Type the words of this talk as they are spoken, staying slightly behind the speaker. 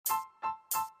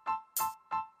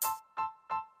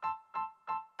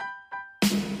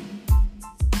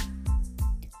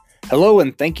Hello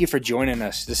and thank you for joining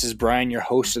us. This is Brian, your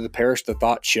host of the Perish the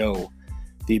Thought Show.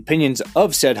 The opinions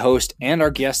of said host and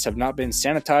our guests have not been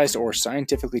sanitized or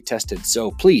scientifically tested,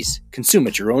 so please consume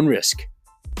at your own risk.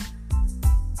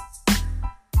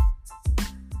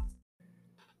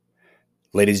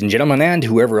 Ladies and gentlemen, and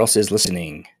whoever else is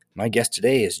listening, my guest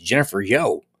today is Jennifer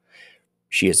Yo.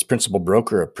 She is principal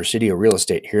broker of Presidio Real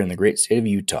Estate here in the great state of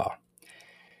Utah.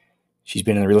 She's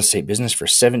been in the real estate business for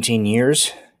 17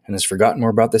 years and has forgotten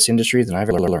more about this industry than I've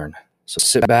ever learned. So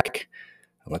sit back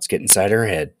and let's get inside her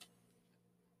head.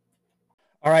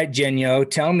 All right, Jen Yo,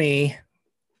 tell me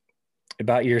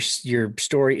about your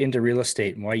story into real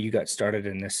estate and why you got started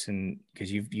in this, and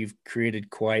because you've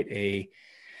created quite a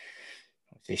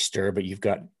stir, but you've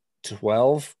got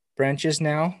 12 branches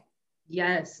now.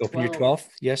 Yes. Opened your 12th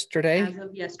yesterday? As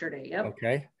of yesterday, yep.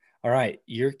 Okay. All right.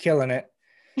 You're killing it.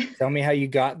 Tell me how you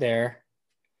got there.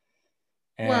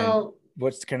 And well,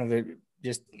 what's kind of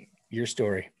just your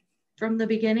story? From the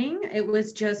beginning, it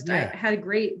was just, I had a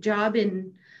great job at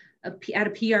a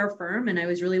PR firm, and I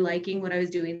was really liking what I was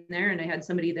doing there. And I had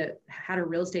somebody that had a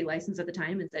real estate license at the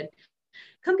time and said,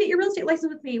 come get your real estate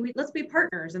license with me. Let's be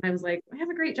partners. And I was like, I have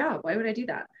a great job. Why would I do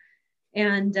that?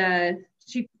 And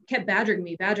she kept badgering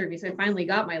me. So I finally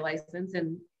got my license,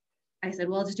 and I said,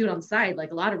 well, I'll just do it on the side,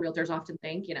 like a lot of realtors often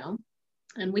think,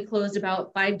 and we closed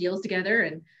about 5 deals together.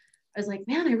 And I was like,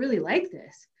 man, I really like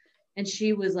this. And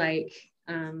she was like,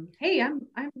 hey, I'm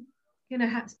going to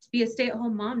have to be a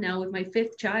stay-at-home mom now with my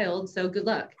 5th child. So good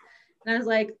luck. And I was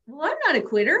like, well, I'm not a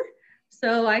quitter.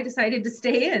 So I decided to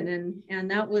stay in, and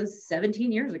that was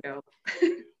 17 years ago.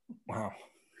 Wow.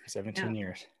 17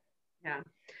 years. Yeah.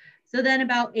 So then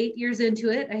about 8 years into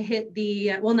it, I hit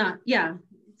the,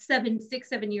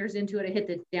 7 years into it, I hit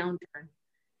the downturn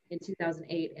in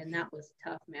 2008. And that was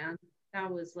tough, man.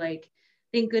 That was like,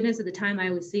 thank goodness at the time I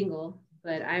was single,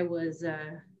 but I was,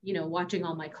 watching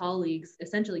all my colleagues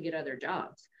essentially get other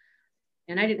jobs.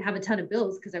 And I didn't have a ton of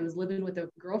bills because I was living with a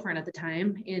girlfriend at the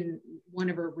time in one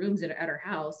of her rooms at her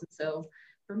house. And so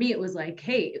for me, it was like,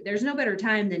 hey, there's no better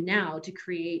time than now to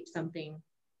create something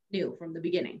new from the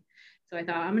beginning. So I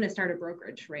thought, I'm going to start a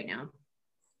brokerage right now.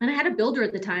 And I had a builder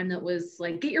at the time that was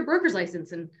like, get your broker's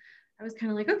license. And I was kind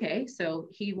of like, okay. So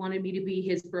he wanted me to be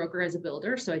his broker as a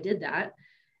builder. So I did that.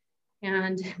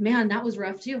 And man, that was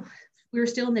rough too. We were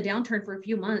still in the downturn for a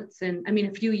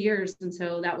few years. And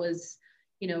so that was,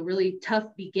 really tough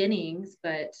beginnings,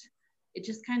 but it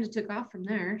just kind of took off from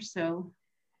there. So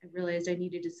I realized I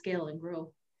needed to scale and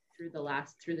grow through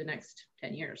the next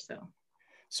 10 years.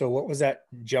 So what was that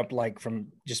jump like from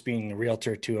just being a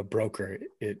realtor to a broker?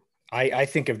 I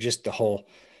think of just the whole,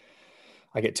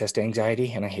 I get test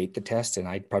anxiety and I hate the test, and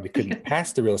I probably couldn't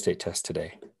pass the real estate test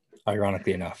today,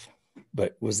 ironically enough.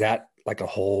 But was that like a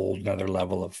whole nother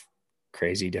level of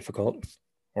crazy difficult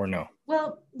or no?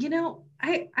 Well,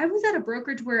 I was at a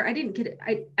brokerage where I didn't get,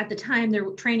 at the time their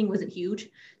training wasn't huge.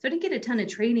 So I didn't get a ton of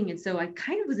training. And so I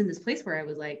kind of was in this place where I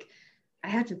was like, I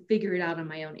had to figure it out on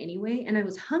my own anyway. And I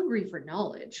was hungry for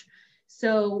knowledge.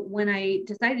 So when I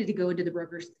decided to go into the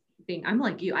broker's thing, I'm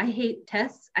like you, I hate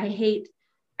tests. I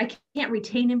can't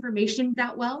retain information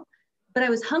that well, but I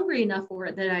was hungry enough for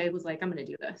it that I was like, I'm going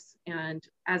to do this. And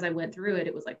as I went through it,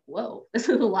 it was like, whoa, this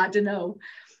is a lot to know.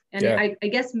 And I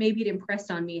guess maybe it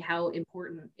impressed on me how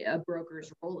important a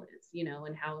broker's role is,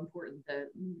 and how important the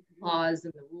laws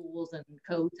and the rules and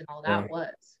codes and all that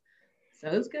was. So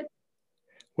it was good.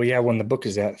 Well, yeah, when the book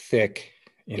is that thick,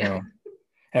 and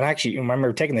actually, I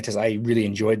remember taking the test, I really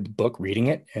enjoyed the book, reading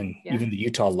it, and even the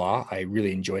Utah law, I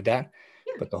really enjoyed that.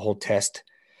 Yeah. But the whole test,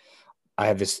 I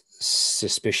have this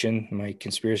suspicion, my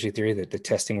conspiracy theory, that the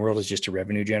testing world is just a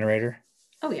revenue generator.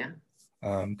 Oh, yeah.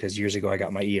 Because years ago I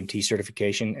got my EMT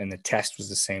certification, and the test was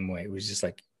the same way. It was just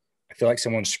like, I feel like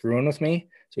someone's screwing with me,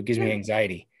 so it gives me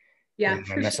anxiety. Yeah,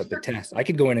 and I mess up the test. I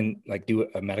could go in and like do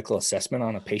a medical assessment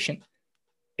on a patient,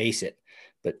 ace it,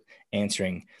 but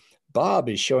answering, Bob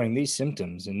is showing these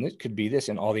symptoms, and it could be this,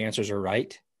 and all the answers are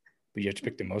right, but you have to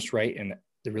pick the most right. And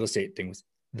the real estate thing was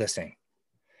the same.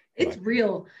 It's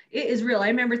real. It is real. I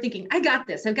remember thinking, I've got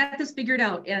this figured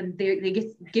out. And they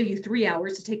give you 3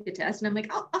 hours to take the test. And I'm like,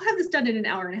 I'll have this done in an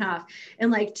hour and a half.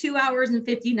 And like 2 hours and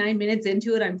 59 minutes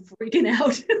into it, I'm freaking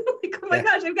out. Like, oh my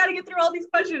gosh, I've got to get through all these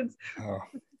questions. Oh,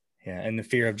 yeah. And the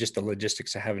fear of just the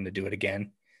logistics of having to do it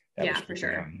again. For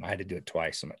sure. I had to do it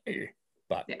twice. I'm like,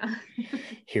 but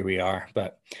here we are.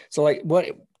 But so like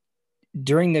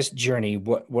during this journey,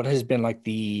 what has been like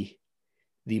the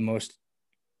most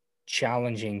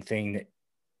challenging thing that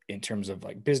in terms of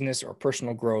like business or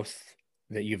personal growth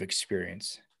that you've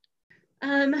experienced?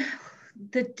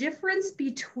 the difference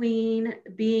between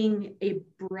being a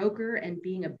broker and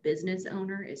being a business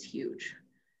owner is huge.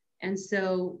 And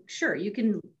so, sure, you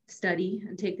can study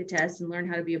and take the test and learn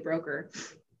how to be a broker,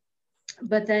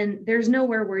 but then there's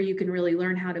nowhere where you can really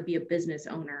learn how to be a business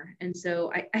owner. And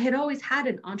so I had always had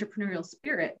an entrepreneurial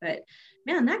spirit, but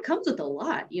man, that comes with a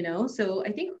lot, you know? So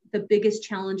I think the biggest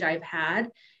challenge I've had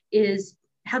is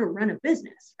how to run a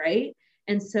business, right?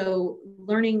 And so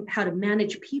learning how to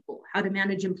manage people, how to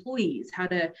manage employees, how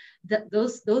to,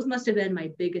 those must have been my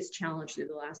biggest challenge through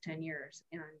the last 10 years.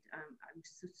 And I'm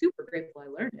super grateful I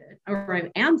learned it, or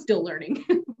I am still learning.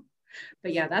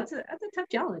 But yeah, that's a tough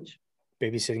challenge.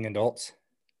 Babysitting adults?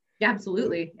 Yeah,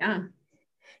 absolutely. Yeah.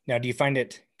 Now, do you find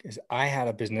it, because I had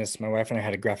a business, my wife and I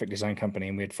had a graphic design company,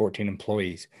 and we had 14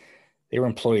 employees. They were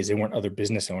employees, they weren't other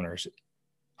business owners.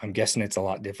 I'm guessing it's a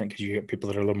lot different because you get people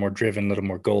that are a little more driven, a little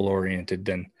more goal oriented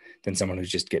than someone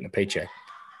who's just getting a paycheck.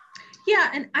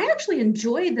 Yeah, and I actually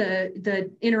enjoy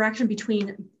the interaction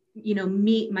between, you know,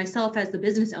 myself as the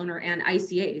business owner and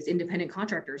ICAs, independent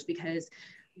contractors, because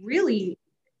really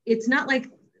it's not like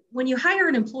when you hire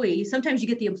an employee, sometimes you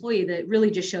get the employee that really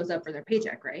just shows up for their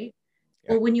paycheck, right?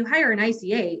 Yeah. Well, when you hire an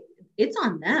ICA, it's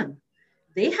on them.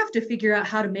 They have to figure out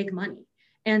how to make money.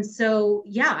 And so,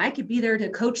 yeah, I could be there to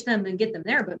coach them and get them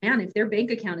there. But man, if their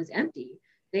bank account is empty,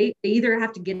 they either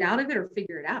have to get out of it or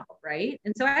figure it out, right?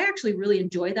 And so I actually really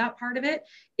enjoy that part of it.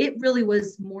 It really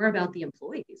was more about the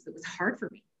employees that was hard for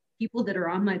me, people that are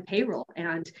on my payroll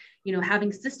and, you know,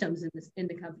 having systems in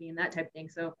the company and that type of thing.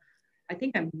 So I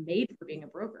think I'm made for being a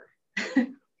broker.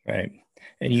 Right.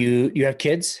 And you have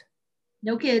kids?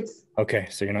 No kids. Okay.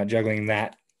 So you're not juggling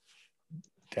that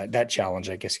challenge,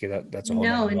 I guess. That's a whole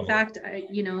no, in level. fact, I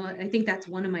think that's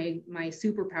one of my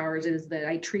superpowers is that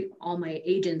I treat all my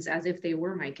agents as if they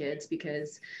were my kids,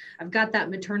 because I've got that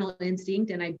maternal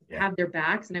instinct and I have their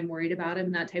backs and I'm worried about them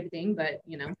and that type of thing. But,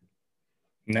 you know.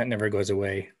 And that never goes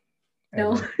away.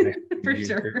 No, for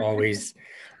sure. You're always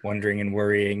wondering and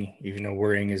worrying, even though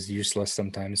worrying is useless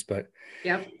sometimes, but.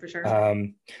 Yep, for sure.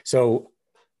 So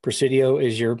Presidio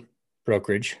is your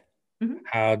brokerage.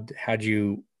 Mm-hmm. How'd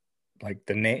you, like,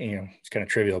 the name, you know, it's kind of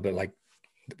trivial, but like,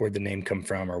 where'd the name come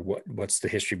from, or what's the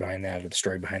history behind that, or the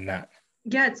story behind that?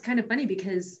 Yeah, it's kind of funny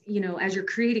because, you know, as you're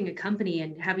creating a company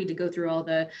and having to go through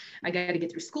I got to get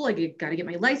through school, I got to get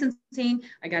my licensing,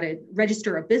 I got to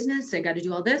register a business, I got to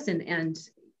do all this, and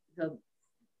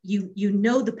you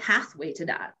know the pathway to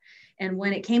that. And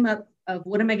when it came up of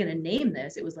what am I going to name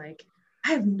this, it was like,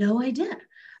 I have no idea.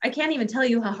 I can't even tell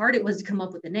you how hard it was to come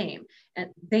up with a name. And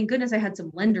thank goodness I had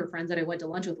some lender friends that I went to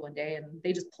lunch with one day, and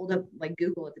they just pulled up like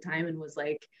Google at the time and was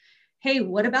like, hey,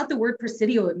 what about the word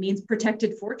Presidio? It means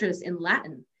protected fortress in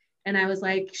Latin. And I was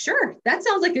like, sure, that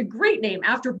sounds like a great name,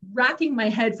 after racking my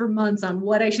head for months on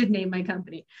what I should name my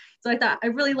company. So I thought, I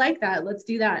really like that. Let's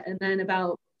do that. And then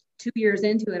about 2 years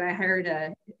into it, I hired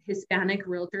a Hispanic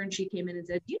realtor, and she came in and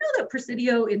said, do you know that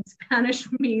Presidio in Spanish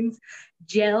means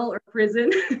jail or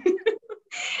prison?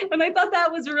 And I thought that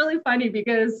was really funny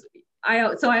because I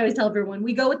always tell everyone,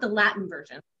 we go with the Latin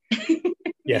version.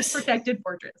 Yes. Protected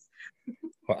fortress.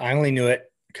 Well, I only knew it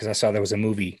because I saw there was a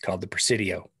movie called The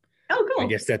Presidio. Oh, cool. I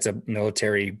guess that's a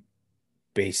military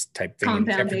base type thing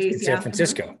Compound in San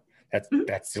Francisco. Uh-huh.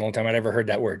 That's the only time I'd ever heard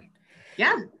that word.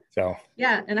 Yeah. So.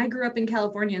 Yeah. And I grew up in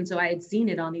California, and so I had seen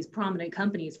it on these prominent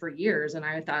companies for years. And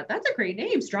I thought, that's a great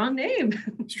name, strong name.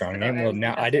 Strong name. Well,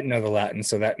 now I didn't know the Latin,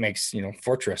 so that makes, you know,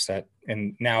 fortress that,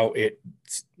 and now it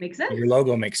makes sense. Your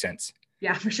logo makes sense.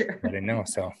 Yeah, for sure. I didn't know.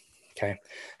 So, okay.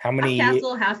 How many? Half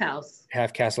castle, half house.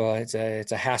 Half castle. It's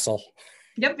a hassle.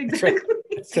 Yep, exactly.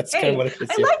 That's kind of what it is.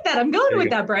 I like that. I'm going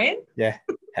with that, Brian. Yeah.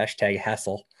 Hashtag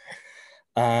hassle.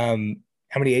 How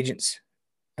many agents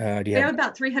do you have? We have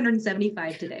about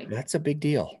 375 today. That's a big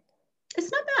deal.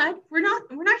 It's not bad. We're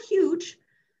not huge.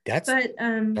 That's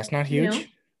not huge. You know?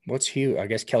 What's huge? I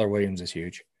guess Keller Williams is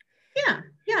huge. Yeah.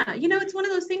 Yeah. You know, it's one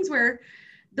of those things where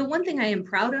the one thing I am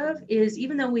proud of is,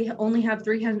 even though we only have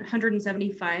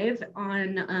 375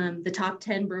 on the top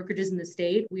 10 brokerages in the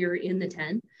state, we are in the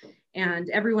 10. And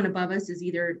everyone above us is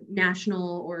either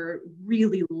national or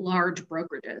really large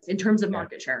brokerages in terms of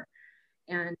market share.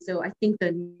 And so I think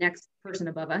the next person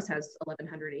above us has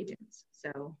 1,100 agents.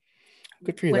 So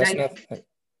good for you.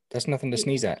 That's nothing to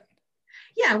sneeze at.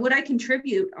 Yeah, what I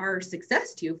contribute our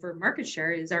success to for market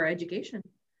share is our education.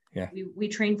 Yeah, we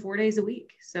train 4 days a week,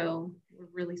 so we're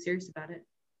really serious about it.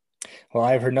 Well,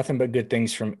 I've heard nothing but good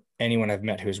things from anyone I've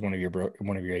met who's one of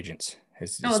your agents.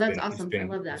 That's awesome. I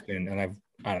love that. And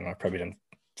I've probably done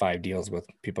 5 deals with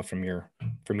people from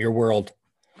your world.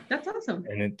 That's awesome.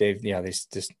 And they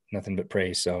just nothing but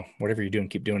praise. So whatever you're doing,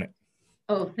 keep doing it.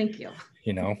 Oh, thank you.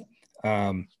 You know,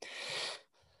 Um,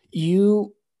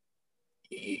 you,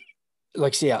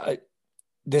 like, see,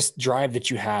 this drive that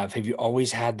you have you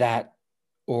always had that,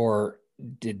 or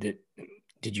did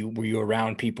it, were you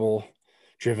around people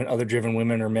other driven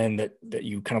women or men that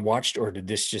you kind of watched, or did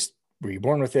this just, were you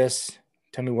born with this?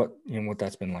 Tell me what, what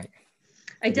that's been like.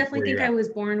 I definitely think I was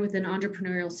born with an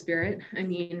entrepreneurial spirit. I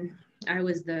mean, I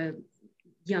was the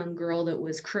young girl that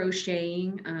was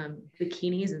crocheting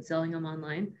bikinis and selling them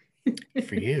online.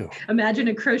 For you. Imagine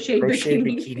a crochet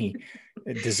bikini.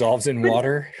 It dissolves in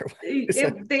water.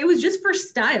 It was just for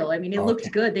style. I mean, it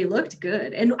looked good. They looked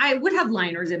good. And I would have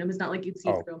liners in them. It's not like you'd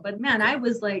see through them. But man, I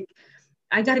was like,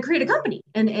 I got to create a company.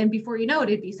 And before you know it,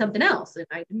 it'd be something else. And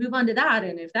I'd move on to that.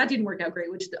 And if that didn't work out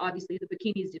great, which obviously the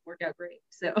bikinis didn't work out great.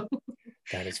 So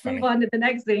that is funny. Move on to the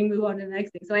next thing.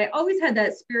 So I always had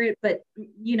that spirit, but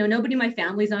nobody in my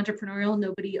family's entrepreneurial.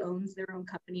 Nobody owns their own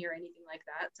company or anything like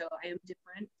that. So I am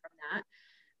different from that.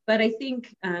 But I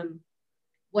think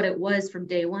what it was from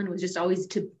day one was just always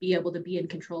to be able to be in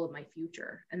control of my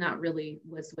future. And that really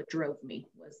was what drove me,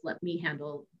 was let me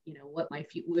handle, what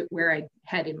where I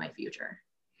head in my future.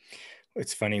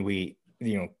 It's funny.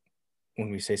 When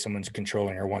we say someone's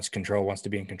controlling or wants control, wants to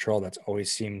be in control, that's always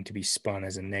seemed to be spun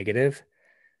as a negative.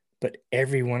 But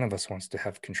every one of us wants to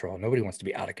have control. Nobody wants to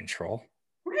be out of control.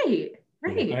 Right.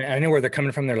 I know where they're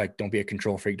coming from. They're like, don't be a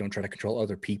control freak. Don't try to control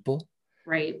other people.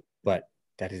 Right. But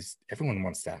everyone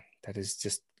wants that. That is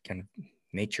just kind of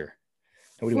nature.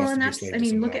 Nobody wants to be a slave to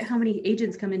someone else. Look at how many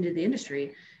agents come into the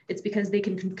industry. It's because they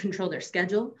can control their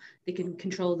schedule. They can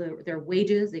control their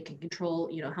wages. They can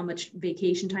control, how much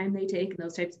vacation time they take and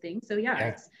those types of things. So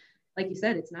it's like you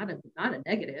said, it's not a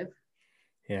negative.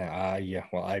 Yeah.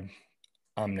 Well,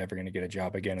 I'm never going to get a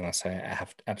job again unless I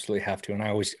absolutely have to. And I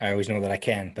always know that I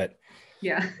can, but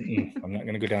yeah, I'm not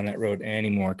going to go down that road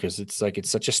anymore, because it's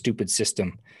such a stupid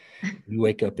system. You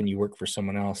wake up and you work for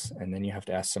someone else, and then you have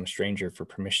to ask some stranger for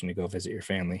permission to go visit your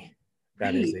family.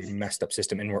 That is a messed up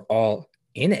system, and we're all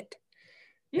in it.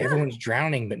 Yeah. Everyone's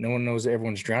drowning, but no one knows that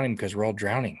everyone's drowning because we're all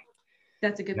drowning.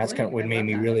 That's a good point. That's kind of what made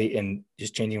me really, and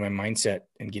just changing my mindset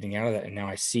and getting out of that. And now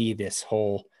I see this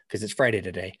whole, because it's Friday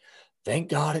today. Thank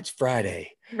God it's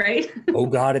Friday. Right. Oh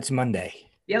God, it's Monday.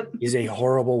 Yep. Is a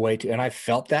horrible way to, and I've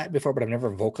felt that before, but I've never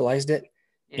vocalized it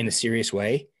in a serious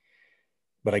way.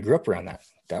 But I grew up around that.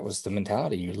 That was the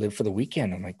mentality. You live for the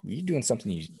weekend. I'm like, you're doing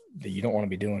something that you don't want to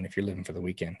be doing if you're living for the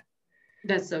weekend.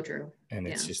 That's so true. And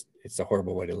it's a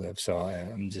horrible way to live. So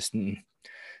I'm just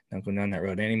not going down that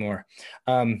road anymore.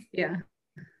 Yeah.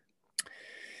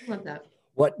 Love that.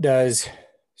 What does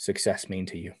success mean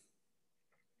to you?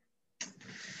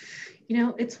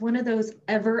 It's one of those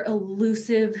ever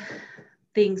elusive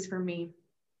things for me,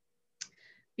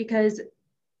 because,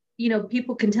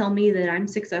 people can tell me that I'm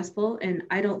successful and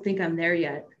I don't think I'm there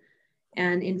yet.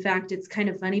 And in fact, it's kind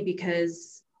of funny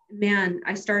because, man,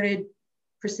 I started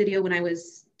Presidio when I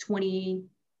was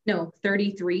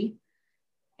 33.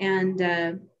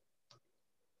 And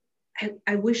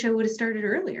I wish I would have started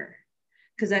earlier,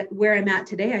 because where I'm at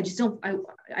today, I just don't,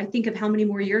 I think of how many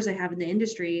more years I have in the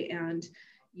industry, and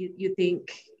you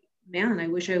think, man, I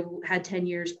wish I had 10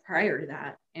 years prior to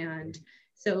that. And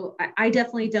so I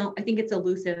definitely don't, I think it's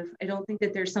elusive. I don't think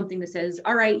that there's something that says,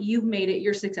 all right, you've made it,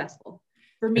 you're successful.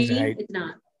 For me, it's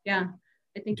not. Yeah.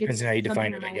 I think depends on how you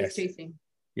define it, I guess. Chasing.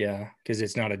 Yeah. Because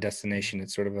it's not a destination.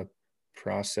 It's sort of a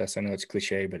process. I know it's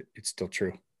cliche, but it's still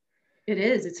true. It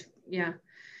is.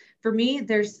 For me,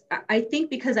 I think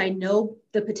because I know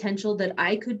the potential that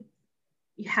I could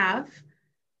have,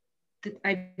 that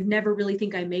I never really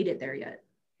think I made it there yet.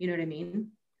 You know what I mean?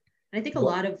 And I think a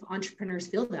lot of entrepreneurs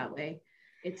feel that way.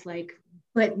 It's like,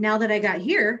 but now that I got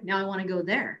here, now I want to go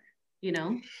there,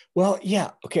 Well, yeah.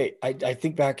 Okay. I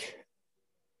think back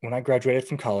when I graduated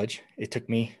from college, it took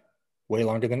me way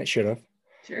longer than it should have.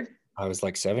 Sure. I was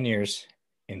like 7 years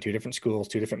in 2 different schools,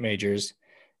 2 different majors.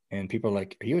 And people are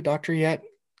like, are you a doctor yet?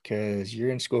 Because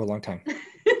you're in school a long time.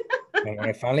 And when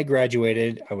I finally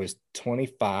graduated, I was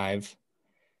 25.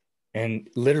 And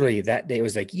literally that day it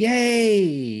was like,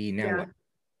 yay. Now what?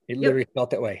 It literally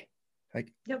felt that way.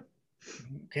 Like,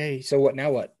 okay, so what,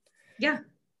 now what? Yeah.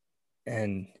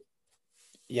 And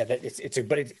yeah, that it's a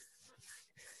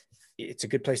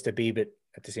good place to be, but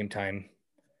at the same time,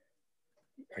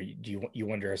 do you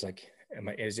wonder, as like,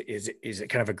 is it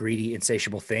kind of a greedy,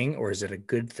 insatiable thing, or is it a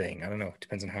good thing? I don't know. It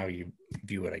depends on how you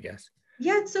view it, I guess.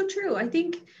 Yeah, it's so true. I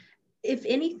think if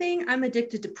anything, I'm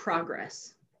addicted to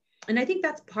progress. And I think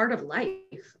that's part of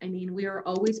life. I mean, we are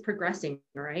always progressing,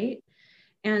 right?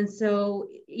 And so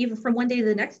even from one day to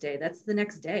the next day, that's the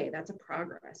next day, that's a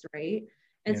progress, right?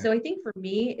 And so I think for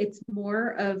me, it's more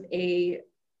of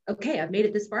okay, I've made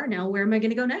it this far now, where am I going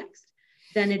to go next?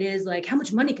 than it is like, how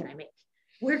much money can I make?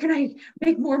 Where can I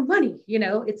make more money? You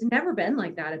know, it's never been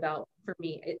like that about for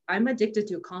me. I'm addicted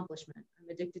to accomplishment. I'm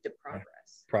addicted to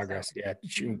progress. Progress. So, yeah.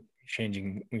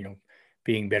 Changing,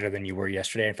 being better than you were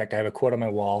yesterday. In fact, I have a quote on my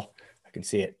wall. I can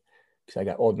see it because I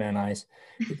got old man eyes.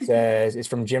 It says, it's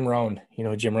from Jim Rohn. You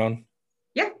know Jim Rohn?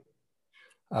 Yeah.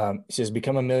 He says,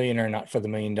 become a millionaire, not for the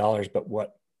 $1 million, but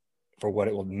for what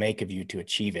it will make of you to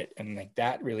achieve it. And like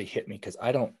that really hit me because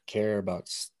I don't care about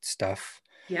stuff.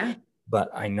 Yeah. But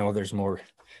I know there's more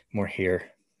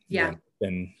here. Yeah.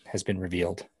 Than has been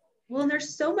revealed. Well, and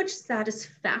there's so much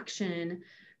satisfaction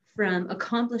from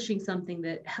accomplishing something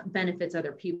that benefits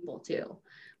other people too.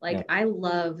 Like, yeah. I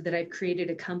love that I've created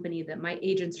a company that my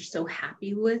agents are so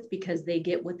happy with because they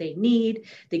get what they need,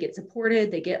 they get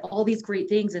supported, they get all these great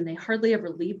things, and they hardly ever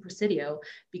leave Presidio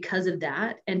because of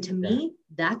that. And to me,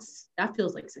 that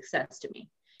feels like success to me.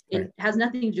 It has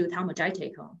nothing to do with how much I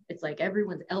take home. It's like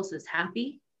everyone else is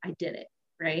happy. I did it,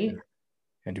 right? Yeah.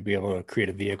 And to be able to create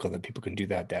a vehicle that people can do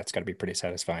that's got to be pretty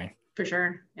satisfying. For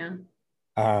sure, yeah.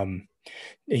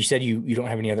 You said you don't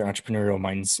have any other entrepreneurial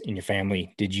minds in your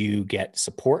family. Did you get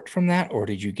support from that, or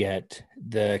did you get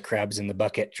the crabs in the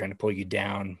bucket trying to pull you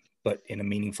down, but in a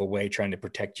meaningful way, trying to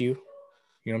protect you?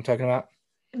 You know what I'm talking about?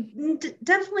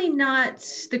 Definitely not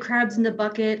the crabs in the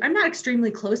bucket. I'm not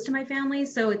extremely close to my family,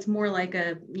 so it's more like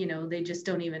they just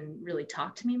don't even really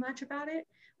talk to me much about it,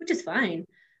 which is fine.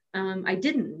 I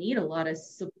didn't need a lot of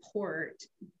support,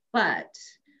 but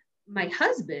my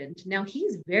husband, now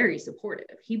he's very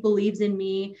supportive. He believes in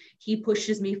me. He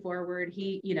pushes me forward.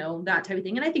 He, that type of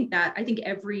thing. And I think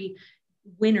every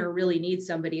winner really needs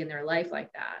somebody in their life like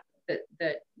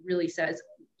that really says,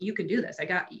 you can do this.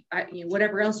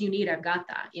 Whatever else you need, I've got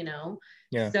that,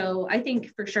 Yeah. So I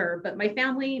think for sure, but my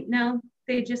family, no,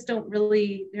 they just don't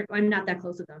really, I'm not that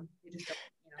close with them. They just don't,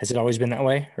 Has it always been that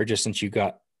way, or just since you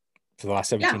got for the last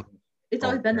 17? Yeah, it's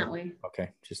always been that way.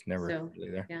 Okay. Just never really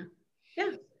there. Yeah.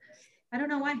 Yeah. I don't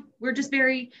know why. We're just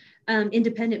very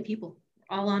independent people,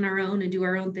 all on our own and do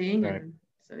our own thing. Right. And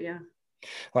so, yeah.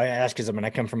 Well, I ask because I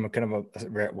come from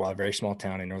a very small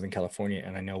town in Northern California.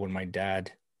 And I know when my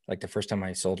dad, like the first time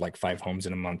I sold like 5 homes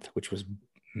in a month, which was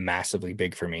massively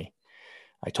big for me,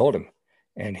 I told him,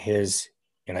 and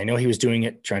I know he was doing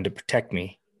it trying to protect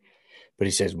me, but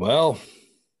he says, well,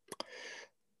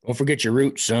 don't forget your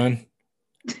roots, son.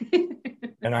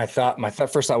 And my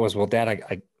first thought was, well, Dad,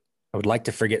 I would like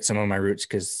to forget some of my roots,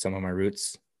 because some of my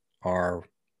roots are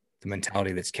the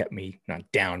mentality that's kept me not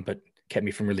down, but kept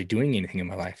me from really doing anything in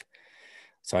my life.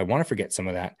 So I want to forget some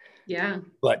of that. Yeah.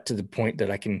 But to the point that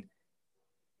I can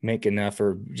make enough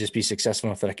or just be successful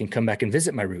enough that I can come back and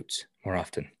visit my roots more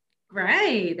often.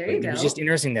 Right. There you go. It was just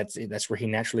interesting. That's where he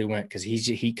naturally went, because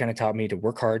he kind of taught me to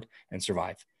work hard and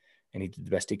survive. And he did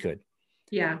the best he could.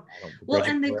 Yeah. Well,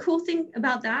 and the cool thing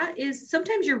about that is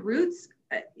sometimes your roots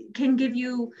can give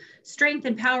you strength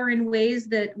and power in ways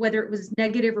that, whether it was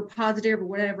negative or positive or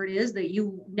whatever it is, that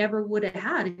you never would have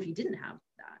had if you didn't have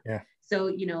that. Yeah. So,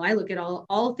 I look at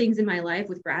all things in my life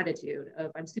with gratitude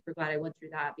of, I'm super glad I went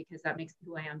through that, because that makes me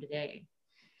who I am today.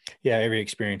 Yeah. Every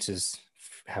experience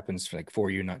happens for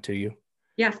you, not to you.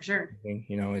 Yeah, for sure.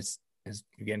 It's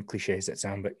again, cliches that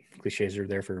sound, but cliches are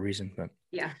there for a reason. But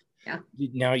yeah. Yeah.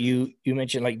 Now you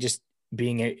mentioned just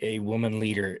being a woman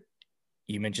leader.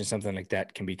 You mentioned something like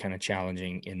that can be kind of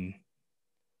challenging and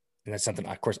that's something,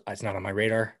 of course, it's not on my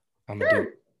radar. Sure.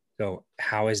 So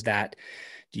how is that?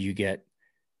 Do you get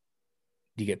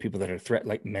people that are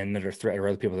like men that are threatened, or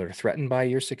other people that are threatened by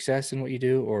your success and what you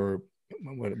do, or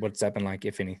what's that been like,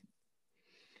 if any?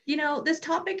 This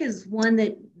topic is one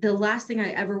that the last thing I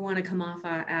ever want to come off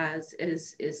as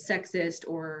is sexist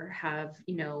or have,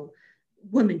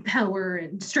 woman power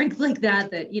and strength like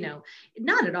that,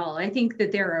 not at all. I think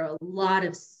that there are a lot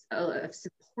of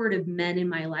supportive men in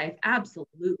my life.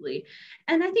 Absolutely.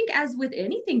 And I think, as with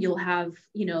anything, you'll have,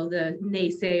 the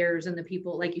naysayers and the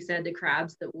people, like you said, the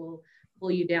crabs that will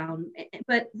pull you down.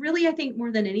 But really, I think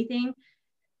more than anything,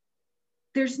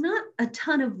 there's not a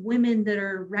ton of women that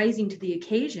are rising to the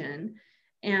occasion.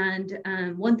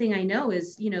 And one thing I know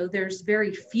is, there's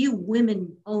very few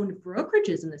women-owned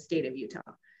brokerages in the state of Utah.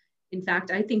 In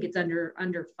fact, I think it's under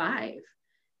 5,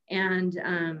 and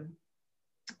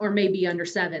or maybe under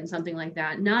 7, something like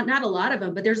that. Not a lot of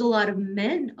them, but there's a lot of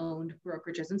men-owned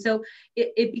brokerages, and so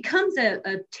it becomes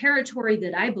a territory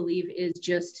that I believe is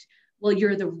just, well,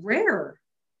 you're the rare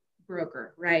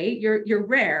broker, right? You're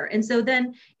rare, and so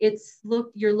then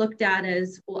you're looked at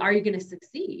as, well, are you going to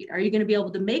succeed? Are you going to be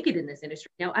able to make it in this industry?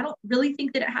 Now, I don't really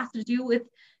think that it has to do with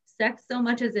sex so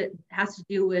much as it has to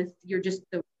do with you're just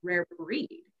the rare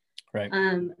breed. Right.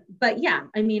 But yeah,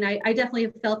 I mean, I definitely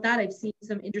have felt that. I've seen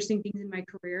some interesting things in my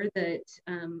career that,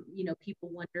 people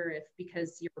wonder if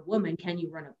because you're a woman, can you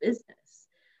run a business?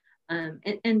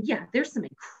 And yeah, there's some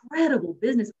incredible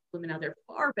business women out there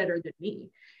far better than me.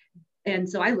 And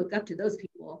so I look up to those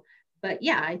people. But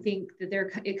yeah, I think that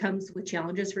it comes with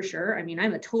challenges for sure. I mean,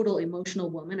 I'm a total emotional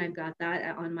woman. I've got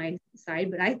that on my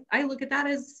side, but I look at that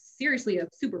as seriously a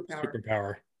superpower.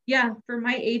 Superpower. Yeah, for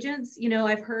my agents,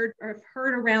 I've heard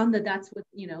around that that's what,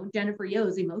 Jennifer Yo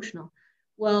is emotional.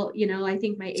 Well, I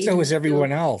think my agents So is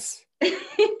everyone else.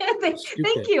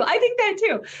 Thank you. I think that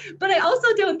too. But I also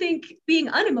don't think being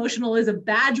unemotional is a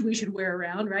badge we should wear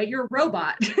around, right? You're a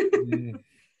robot.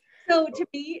 So to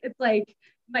me, it's like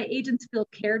my agents feel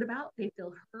cared about, they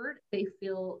feel heard, they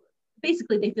feel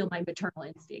my maternal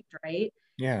instinct, right?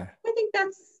 Yeah. I think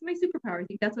that's my superpower. I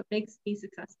think that's what makes me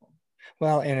successful.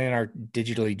 Well, and in our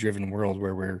digitally driven world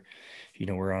where we're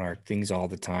on our things all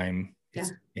the time,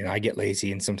 I get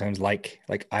lazy and sometimes like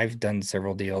I've done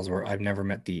several deals where I've never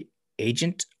met the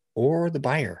agent or the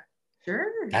buyer. Sure.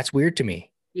 That's weird to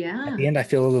me. Yeah. At the end, I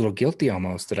feel a little guilty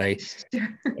almost that and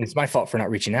it's my fault for not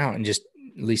reaching out and just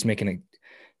at least making it,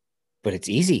 but it's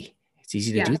easy. It's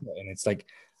easy to do that. And it's like,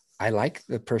 I like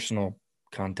the personal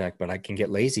contact, but I can get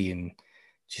lazy and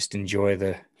just enjoy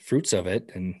the fruits of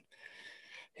it. And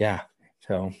yeah.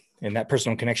 So, and that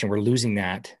personal connection, we're losing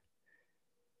that,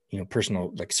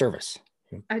 personal like service.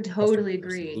 I totally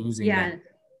agree. Losing that.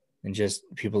 And just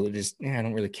people that just, I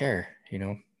don't really care,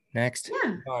 next.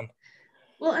 Yeah.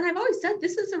 Well, and I've always said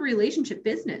this is a relationship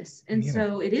business. And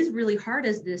so it is really hard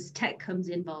as this tech comes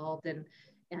involved and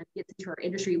gets into our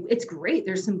industry. It's great.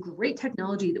 There's some great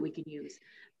technology that we can use.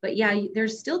 But yeah,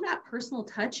 there's still that personal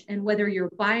touch. And whether you're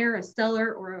a buyer, a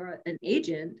seller, or an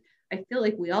agent, I feel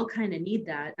like we all kind of need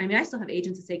that. I mean, I still have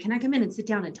agents that say, can I come in and sit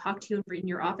down and talk to you in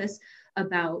your office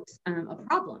about a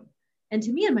problem? And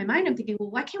to me, in my mind, I'm thinking,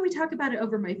 well, why can't we talk about it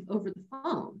over the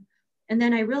phone? And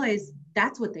then I realized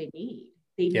that's what they need.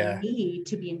 They need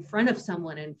to be in front of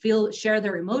someone and share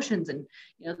their emotions and,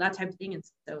 that type of thing. And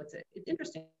so it's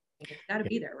interesting. It's got to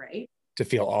be there, right? To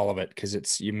feel all of it,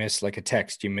 because you miss like a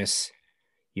text, you miss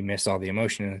all the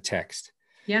emotion in a text.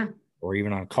 Yeah. Or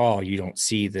even on a call, you don't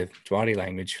see the body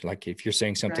language. Like if you're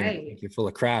saying something like you're full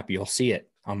of crap, you'll see it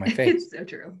on my face. It's so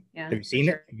true. Yeah. Have you seen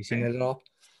it? Have you seen it at all?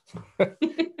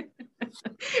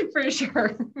 For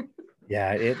sure.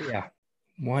 Yeah.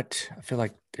 I feel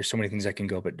like there's so many things I can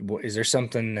go, but is there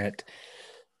something that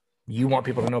you want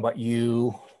people to know about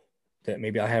you that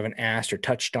maybe I haven't asked or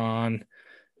touched on?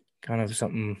 Kind of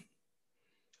something.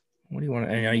 What do you want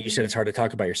to? I know you said it's hard to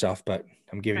talk about yourself, but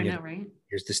I'm giving you. Right?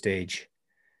 Here's the stage.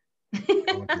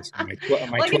 My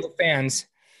 12 fans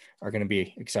are going to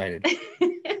be excited.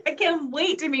 I can't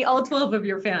wait to meet all 12 of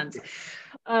your fans.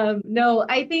 No,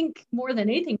 I think more than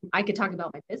anything, I could talk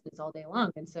about my business all day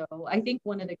long. And so I think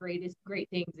one of the great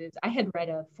things is I had read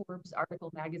a Forbes article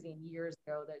magazine years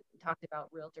ago that talked about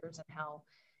realtors and how,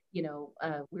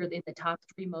 we're in the top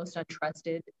 3 most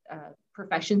untrusted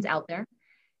professions out there.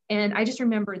 And I just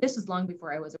remember, this is long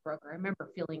before I was a broker. I remember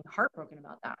feeling heartbroken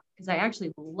about that because I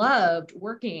actually loved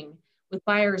working with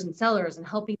buyers and sellers and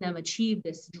helping them achieve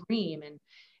this dream. And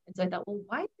so I thought, well,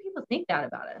 why do people think that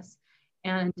about us?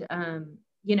 And,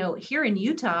 here in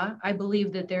Utah, I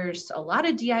believe that there's a lot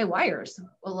of DIYers.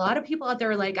 A lot of people out there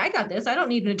are like, I got this. I don't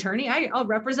need an attorney. I'll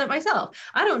represent myself.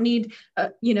 I don't need,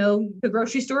 the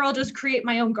grocery store. I'll just create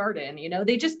my own garden.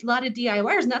 They just a lot of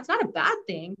DIYers, and that's not a bad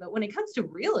thing. But when it comes to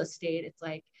real estate, it's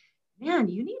like, man,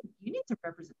 you need some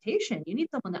representation. You need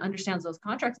someone that understands those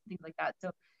contracts and things like that. So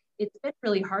it's been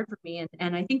really hard for me.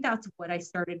 And I think that's what I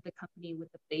started the company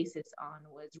with the basis on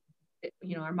was,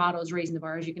 our motto is raising the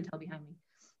bar, as you can tell behind me.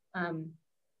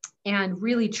 And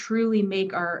really truly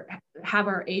have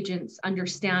our agents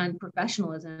understand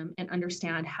professionalism and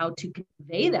understand how to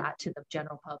convey that to the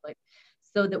general public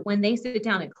so that when they sit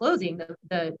down at closing,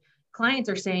 the clients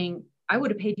are saying, I would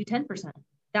have paid you 10%.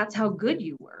 That's how good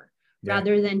you were. Yeah.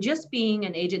 Rather than just being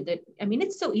an agent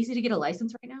it's so easy to get a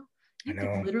license right now. You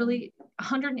could literally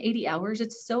 180 hours.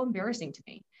 It's so embarrassing to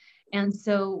me. And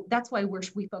so that's why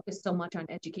we focus so much on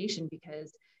education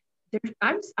because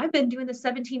I've been doing this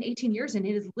 17, 18 years and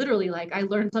it is literally like I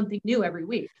learn something new every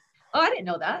week. Oh, I didn't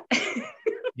know that.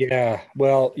 Yeah.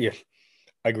 Well, yeah,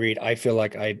 agreed. I feel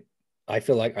like I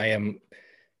am,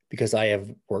 because I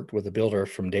have worked with a builder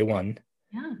from day one.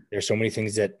 Yeah. There's so many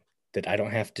things that I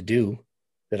don't have to do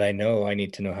that I know I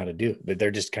need to know how to do, but they're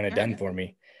just kind of done for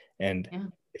me. And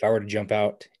if I were to jump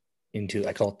out into,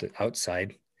 I call it the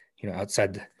outside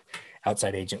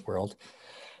agent world,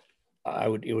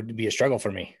 it would be a struggle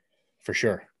for me, for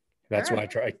sure. That's Sure.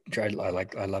 why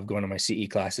I love going to my CE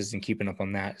classes and keeping up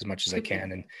on that as much as I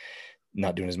can, and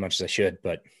not doing as much as I should,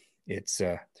 but it's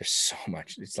there's so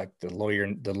much. It's like the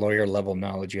lawyer level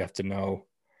knowledge you have to know.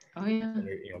 Oh yeah.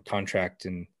 Contract.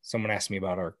 And someone asked me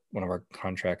about one of our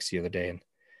contracts the other day, and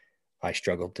I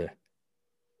struggled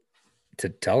to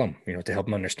tell them, to help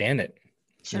them understand it.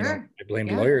 Sure. I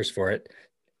blamed Yeah. lawyers for it.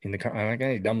 I'm like,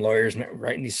 hey, dumb lawyers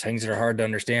writing these things that are hard to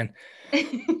understand.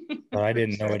 But I For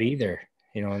didn't know sure. it either.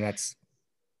 And that's,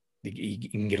 you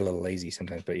can get a little lazy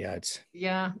sometimes, but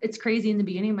yeah, It's crazy. In the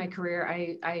beginning of my career,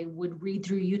 I would read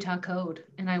through Utah code,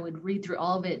 and I would read through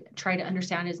all of it, try to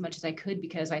understand as much as I could,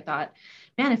 because I thought,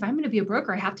 man, if I'm going to be a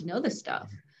broker, I have to know this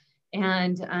stuff.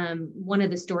 And one of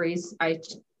the stories, I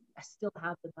still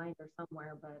have the binder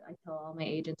somewhere, but I tell all my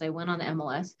agents, I went on the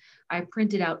MLS, I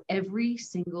printed out every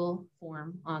single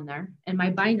form on there, and my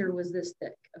binder was this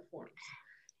thick of forms.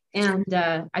 And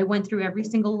I went through every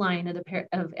single line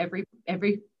of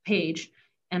every page,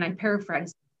 and I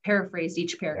paraphrased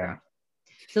each paragraph,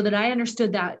 so that I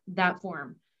understood that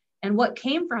form. And what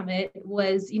came from it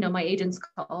was, my agents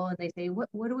call and they say,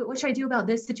 what should I do about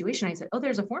this situation? I said, oh,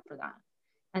 there's a form for that.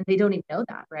 And they don't even know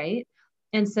that, right?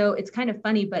 And so it's kind of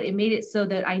funny, but it made it so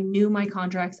that I knew my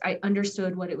contracts. I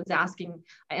understood what it was asking.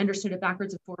 I understood it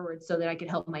backwards and forwards so that I could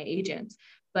help my agents.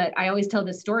 But I always tell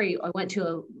this story.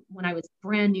 When I was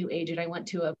brand new agent, I went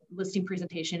to a listing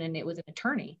presentation, and it was an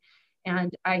attorney.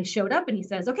 And I showed up, and he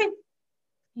says, okay,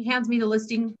 he hands me the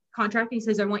listing contract. He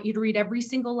says, I want you to read every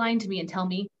single line to me and tell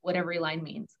me what every line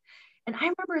means. And I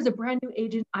remember, as a brand new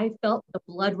agent, I felt the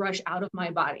blood rush out of my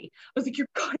body. I was like, you're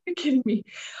kidding me,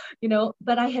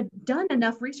 but I had done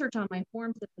enough research on my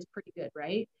forms that was pretty good,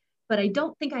 right? But I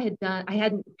don't think I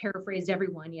hadn't paraphrased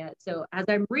everyone yet. So as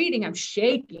I'm reading, I'm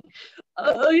shaking,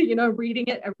 reading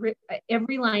it,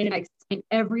 every line, and I explained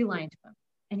every line to him.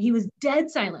 And he was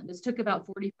dead silent. This took about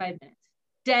 45 minutes,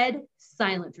 dead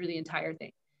silent through the entire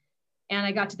thing. And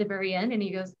I got to the very end, and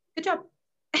he goes, good job.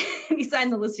 And he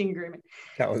signed the listing agreement.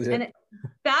 That was it. And at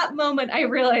that moment, I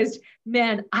realized,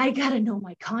 man, I got to know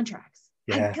my contracts.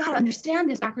 Yeah. I got to understand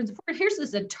this backwards and forwards. Here's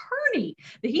this attorney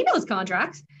that he knows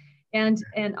contracts. And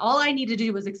all I needed to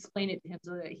do was explain it to him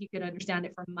so that he could understand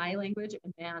it from my language.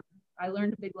 And man, I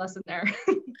learned a big lesson there.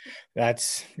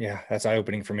 That's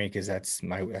eye-opening for me, because that's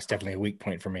definitely a weak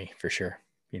point for me, for sure.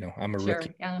 I'm a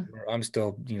rookie. Yeah. I'm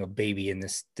still, baby in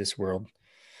this world.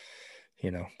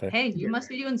 But hey, you must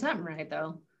be doing something right,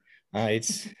 though.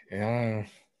 It's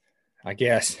I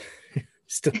guess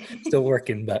still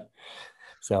working, but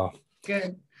so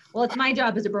good. Well, it's my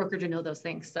job as a broker to know those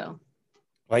things. So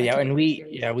well, yeah, and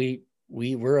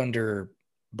we're under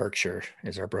Berkshire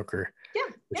as our broker,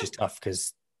 which is tough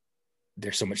because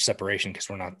there's so much separation, because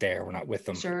we're not there, we're not with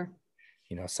them. Sure.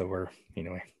 So we're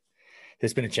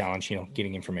it's been a challenge.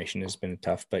 Getting information has been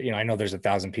tough, but I know there's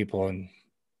 1,000 people and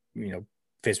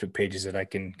Facebook pages that I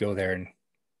can go there and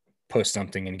post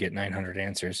something and get 900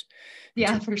 answers.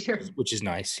 Yeah, for sure. Which is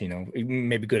nice,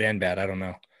 maybe good and bad. I don't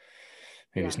know.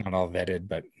 Maybe it's not all vetted,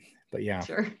 but yeah.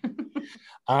 Sure.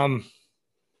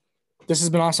 This has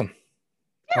been awesome.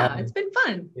 Yeah, it's been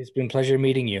fun. It's been a pleasure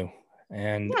meeting you.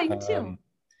 And yeah, you too.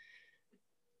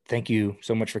 Thank you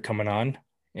so much for coming on.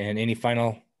 And any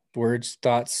final words,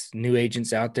 thoughts, new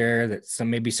agents out there that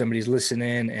maybe somebody's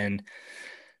listening and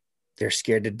they're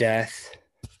scared to death?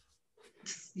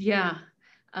 Yeah.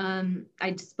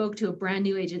 I spoke to a brand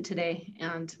new agent today,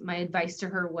 and my advice to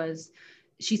her was,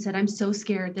 she said, I'm so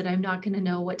scared that I'm not going to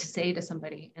know what to say to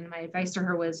somebody. And my advice to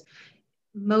her was,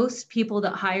 most people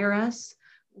that hire us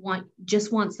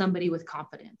just want somebody with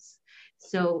confidence.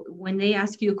 So when they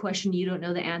ask you a question you don't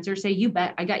know the answer, say, you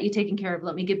bet, I got you taken care of.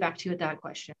 Let me get back to you with that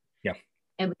question. Yeah.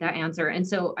 And with that answer. And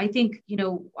so I think,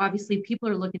 obviously people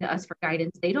are looking to us for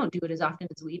guidance. They don't do it as often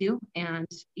as we do. And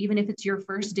even if it's your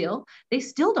first deal, they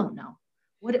still don't know.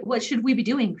 What should we be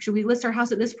doing? Should we list our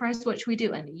house at this price? What should we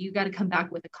do? And you got to come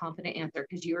back with a confident answer,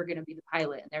 because you are going to be the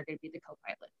pilot and they're going to be the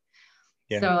co-pilot.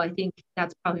 Yeah. So I think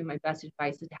that's probably my best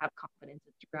advice, is to have confidence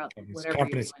throughout whatever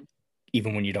you're doing.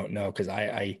 Even when you don't know, because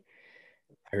I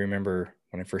remember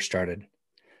when I first started,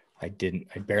 I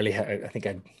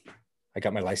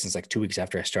got my license like 2 weeks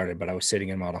after I started, but I was sitting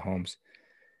in model homes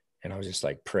and I was just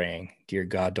like praying, dear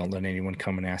God, don't let anyone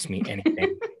come and ask me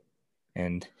anything.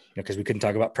 And, because we couldn't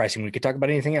talk about pricing. We could talk about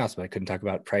anything else, but I couldn't talk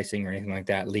about pricing or anything like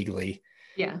that legally.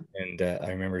 Yeah. And I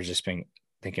remember just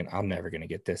thinking, I'm never going to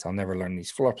get this. I'll never learn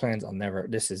these floor plans.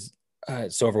 this is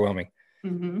so overwhelming.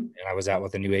 Mm-hmm. And I was out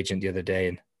with a new agent the other day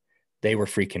and they were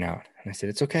freaking out. And I said,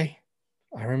 it's okay.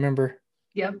 I remember.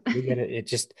 Yep. We get it. It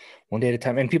just one day at a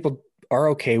time. And people are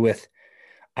okay with,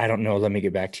 I don't know, let me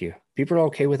get back to you. People are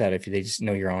okay with that if they just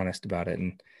know you're honest about it.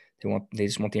 And They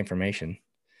just want the information.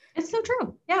 It's so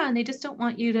true. Yeah. And they just don't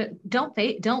want you to, don't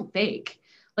fake.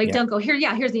 Like, Yeah. don't go here.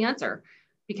 Yeah. Here's the answer.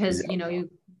 Because,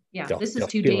 this is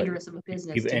too dangerous of a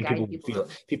business to guide people.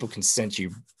 People can sense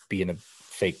you being a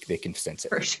fake. They can sense it.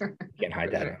 For sure. You can't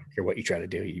hide that. I don't care what you try to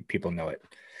do. People know it.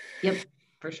 Yep.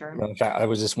 For sure. In fact, I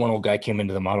was this one old guy came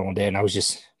into the model one day and I was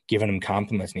just giving him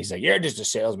compliments and he's like, "You're just a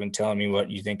salesman telling me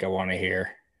what you think I want to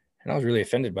hear." And I was really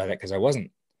offended by that because I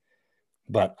wasn't.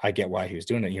 But I get why he was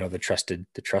doing it. The trust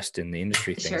in the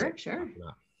industry thing. Sure.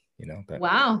 But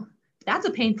wow. That's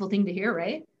a painful thing to hear,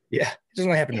 right? Yeah. It doesn't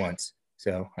only happen once.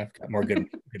 So I've got more good ones.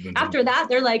 After that,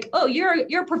 they're like, "Oh,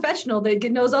 you're a professional that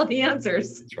knows all the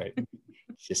answers." That's right.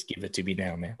 Just give it to me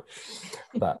now, man.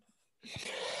 But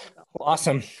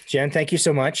awesome. Jen, thank you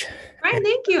so much. Ryan,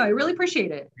 thank you. I really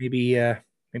appreciate it. Maybe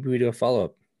we do a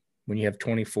follow-up when you have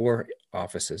 24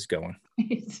 offices going.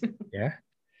 Yeah.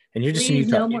 And you're just in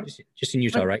Utah. Just in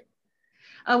Utah, right?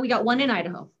 We got one in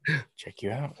Idaho. Check you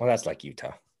out. Well, that's like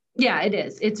Utah. Yeah, it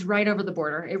is. It's right over the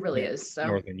border. It really is. So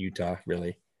northern Utah,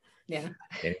 really. Yeah.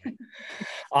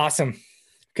 Awesome.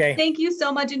 Okay. Thank you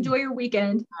so much. Enjoy your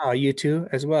weekend. Oh, you too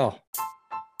as well.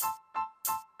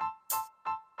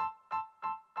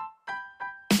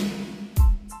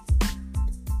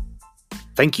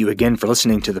 Thank you again for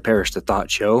listening to the Parish to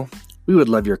Thought Show. We would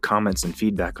love your comments and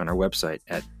feedback on our website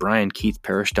at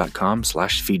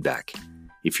briankeithparish.com/feedback.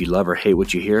 If you love or hate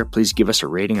what you hear, please give us a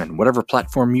rating on whatever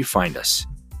platform you find us.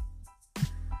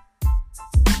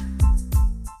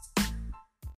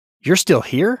 You're still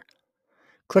here?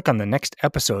 Click on the next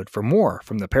episode for more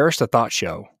from the Parish to Thought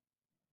Show.